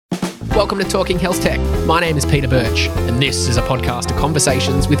Welcome to Talking Health Tech. My name is Peter Birch, and this is a podcast of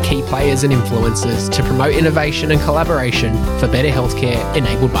conversations with key players and influencers to promote innovation and collaboration for better healthcare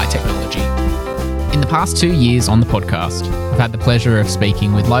enabled by technology. In the past 2 years on the podcast, I've had the pleasure of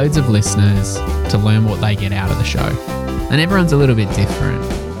speaking with loads of listeners to learn what they get out of the show. And everyone's a little bit different.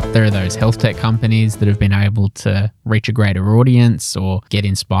 There are those health tech companies that have been able to reach a greater audience or get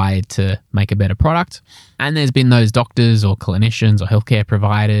inspired to make a better product. And there's been those doctors or clinicians or healthcare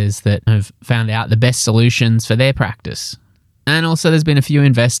providers that have found out the best solutions for their practice. And also there's been a few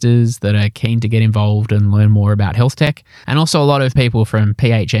investors that are keen to get involved and learn more about health tech. And also a lot of people from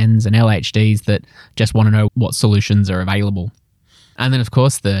PHNs and LHDs that just want to know what solutions are available. And then of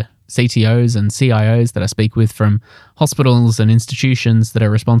course the CTOs and CIOs that I speak with from hospitals and institutions that are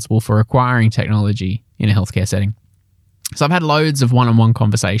responsible for acquiring technology in a healthcare setting. So I've had loads of one-on-one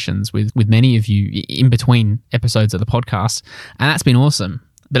conversations with many of you in between episodes of the podcast, and that's been awesome.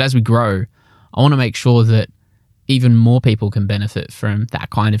 But as we grow, I want to make sure that even more people can benefit from that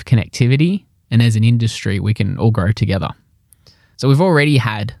kind of connectivity, and as an industry, we can all grow together. So we've already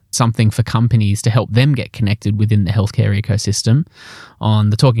had something for companies to help them get connected within the healthcare ecosystem. On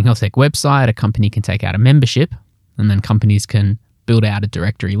the Talking Health Tech website, a company can take out a membership, and then companies can build out a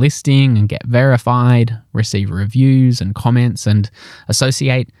directory listing and get verified, receive reviews and comments, and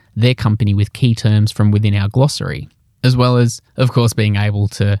associate their company with key terms from within our glossary, as well as, of course, being able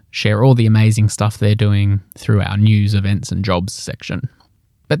to share all the amazing stuff they're doing through our news, events, and jobs section.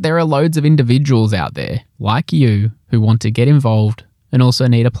 But there are loads of individuals out there, like you, who want to get involved and also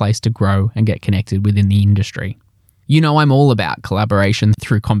need a place to grow and get connected within the industry. You know I'm all about collaboration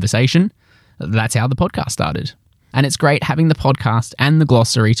through conversation. That's how the podcast started. And it's great having the podcast and the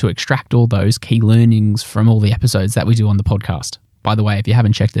glossary to extract all those key learnings from all the episodes that we do on the podcast. By the way, if you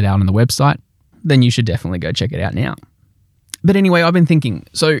haven't checked it out on the website, then you should definitely go check it out now. But anyway, I've been thinking,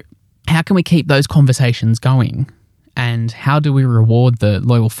 so how can we keep those conversations going? And how do we reward the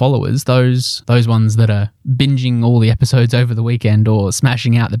loyal followers, those ones that are binging all the episodes over the weekend or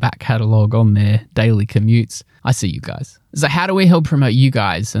smashing out the back catalogue on their daily commutes? I see you guys. So how do we help promote you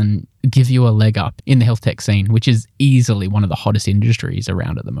guys and give you a leg up in the health tech scene, which is easily one of the hottest industries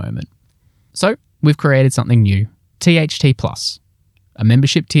around at the moment? So we've created something new, THT Plus, a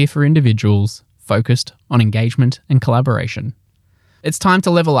membership tier for individuals focused on engagement and collaboration. It's time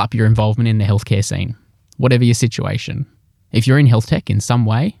to level up your involvement in the healthcare scene. Whatever your situation. If you're in health tech in some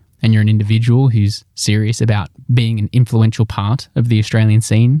way and you're an individual who's serious about being an influential part of the Australian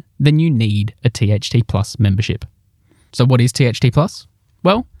scene, then you need a THT Plus membership. So what is THT Plus?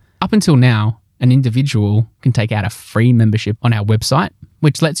 Well, up until now, an individual can take out a free membership on our website,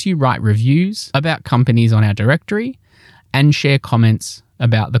 which lets you write reviews about companies on our directory and share comments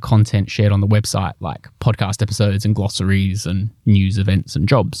about the content shared on the website, like podcast episodes and glossaries and news, events and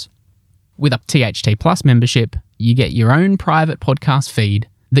jobs. With a THT Plus membership, you get your own private podcast feed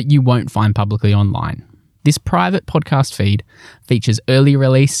that you won't find publicly online. This private podcast feed features early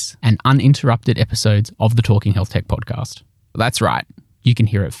release and uninterrupted episodes of the Talking Health Tech podcast. That's right, you can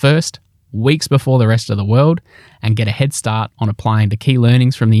hear it first, weeks before the rest of the world, and get a head start on applying the key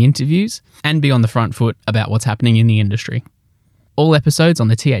learnings from the interviews and be on the front foot about what's happening in the industry. All episodes on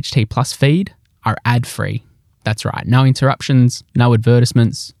the THT Plus feed are ad-free. That's right, no interruptions, no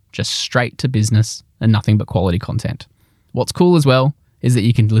advertisements, just straight to business and nothing but quality content. What's cool as well is that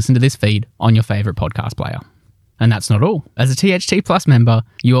you can listen to this feed on your favourite podcast player. And that's not all. As a THT Plus member,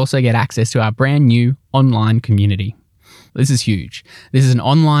 you also get access to our brand new online community. This is huge. This is an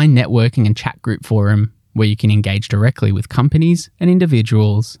online networking and chat group forum where you can engage directly with companies and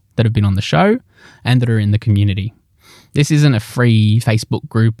individuals that have been on the show and that are in the community. This isn't a free Facebook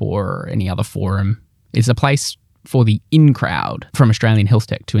group or any other forum. It's a place for the in-crowd from Australian health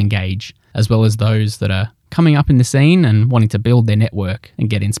tech to engage, as well as those that are coming up in the scene and wanting to build their network and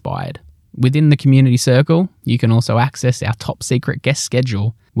get inspired. Within the community circle, you can also access our top secret guest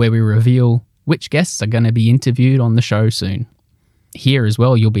schedule, where we reveal which guests are going to be interviewed on the show soon. Here as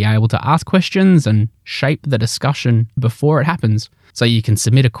well, you'll be able to ask questions and shape the discussion before it happens, so you can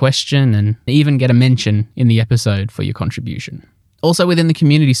submit a question and even get a mention in the episode for your contribution. Also within the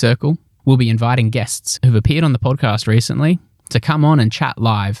community circle, we'll be inviting guests who've appeared on the podcast recently to come on and chat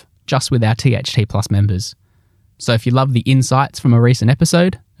live just with our THT Plus members. So if you love the insights from a recent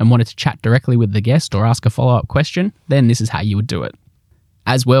episode and wanted to chat directly with the guest or ask a follow-up question, then this is how you would do it.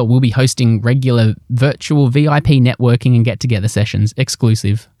 As well, we'll be hosting regular virtual VIP networking and get-together sessions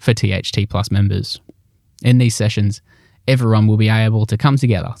exclusive for THT Plus members. In these sessions, everyone will be able to come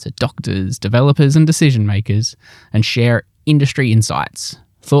together, so doctors, developers and decision makers, and share industry insights,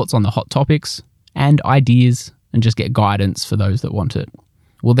 thoughts on the hot topics, and ideas, and just get guidance for those that want it.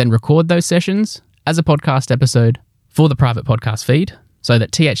 We'll then record those sessions as a podcast episode for the private podcast feed so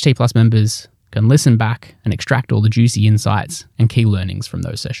that THT Plus members can listen back and extract all the juicy insights and key learnings from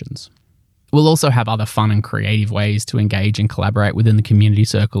those sessions. We'll also have other fun and creative ways to engage and collaborate within the community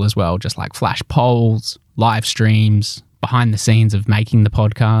circle as well, just like flash polls, live streams, behind the scenes of making the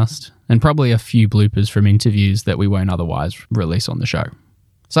podcast, and probably a few bloopers from interviews that we won't otherwise release on the show.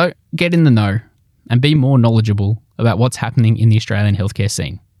 So get in the know and be more knowledgeable about what's happening in the Australian healthcare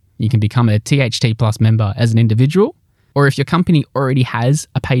scene. You can become a THT Plus member as an individual, or if your company already has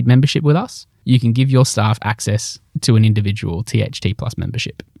a paid membership with us, you can give your staff access to an individual THT Plus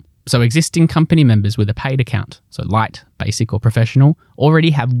membership. So existing company members with a paid account, so light, basic or professional, already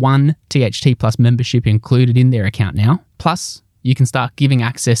have one THT Plus membership included in their account now. Plus, you can start giving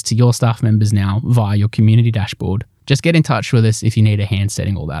access to your staff members now via your community dashboard. Just get in touch with us if you need a hand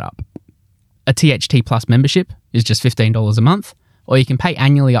setting all that up. A THT Plus membership is just $15 a month, or you can pay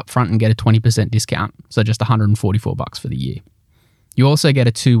annually up front and get a 20% discount, so just $144 for the year. You also get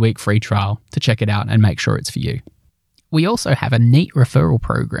a 2-week free trial to check it out and make sure it's for you. We also have a neat referral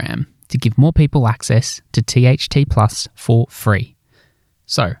program to give more people access to THT Plus for free.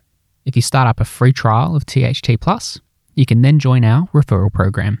 So, if you start up a free trial of THT Plus, you can then join our referral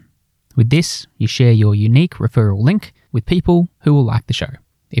program. With this, you share your unique referral link with people who will like the show.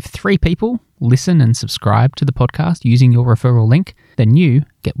 If 3 people listen and subscribe to the podcast using your referral link, then you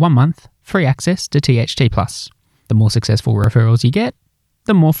get 1 month free access to THT Plus. The more successful referrals you get,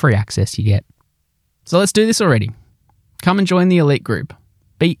 the more free access you get. So let's do this already. Come and join the elite group.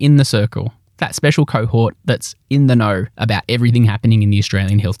 Be in the circle, that special cohort that's in the know about everything happening in the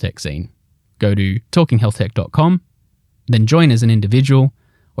Australian health tech scene. Go to talkinghealthtech.com, then join as an individual,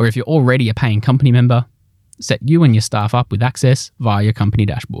 or if you're already a paying company member, set you and your staff up with access via your company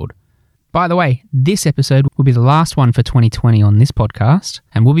dashboard. By the way, this episode will be the last one for 2020 on this podcast,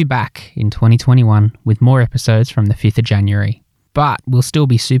 and we'll be back in 2021 with more episodes from the 5th of January. But we'll still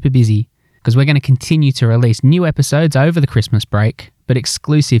be super busy because we're going to continue to release new episodes over the Christmas break, but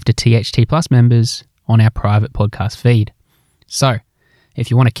exclusive to THT Plus members on our private podcast feed. So, if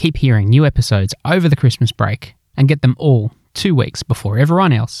you want to keep hearing new episodes over the Christmas break and get them all 2 weeks before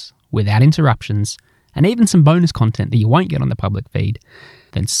everyone else, without interruptions, and even some bonus content that you won't get on the public feed,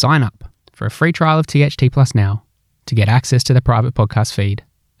 then sign up for a free trial of THT Plus now to get access to the private podcast feed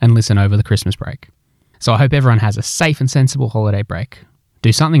and listen over the Christmas break. So I hope everyone has a safe and sensible holiday break.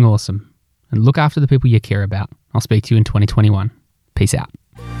 Do something awesome and look after the people you care about. I'll speak to you in 2021. Peace out.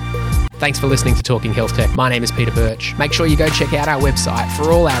 Thanks for listening to Talking Health Tech. My name is Peter Birch. Make sure you go check out our website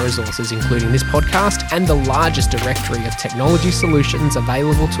for all our resources, including this podcast and the largest directory of technology solutions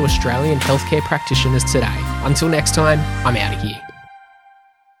available to Australian healthcare practitioners today. Until next time, I'm out of here.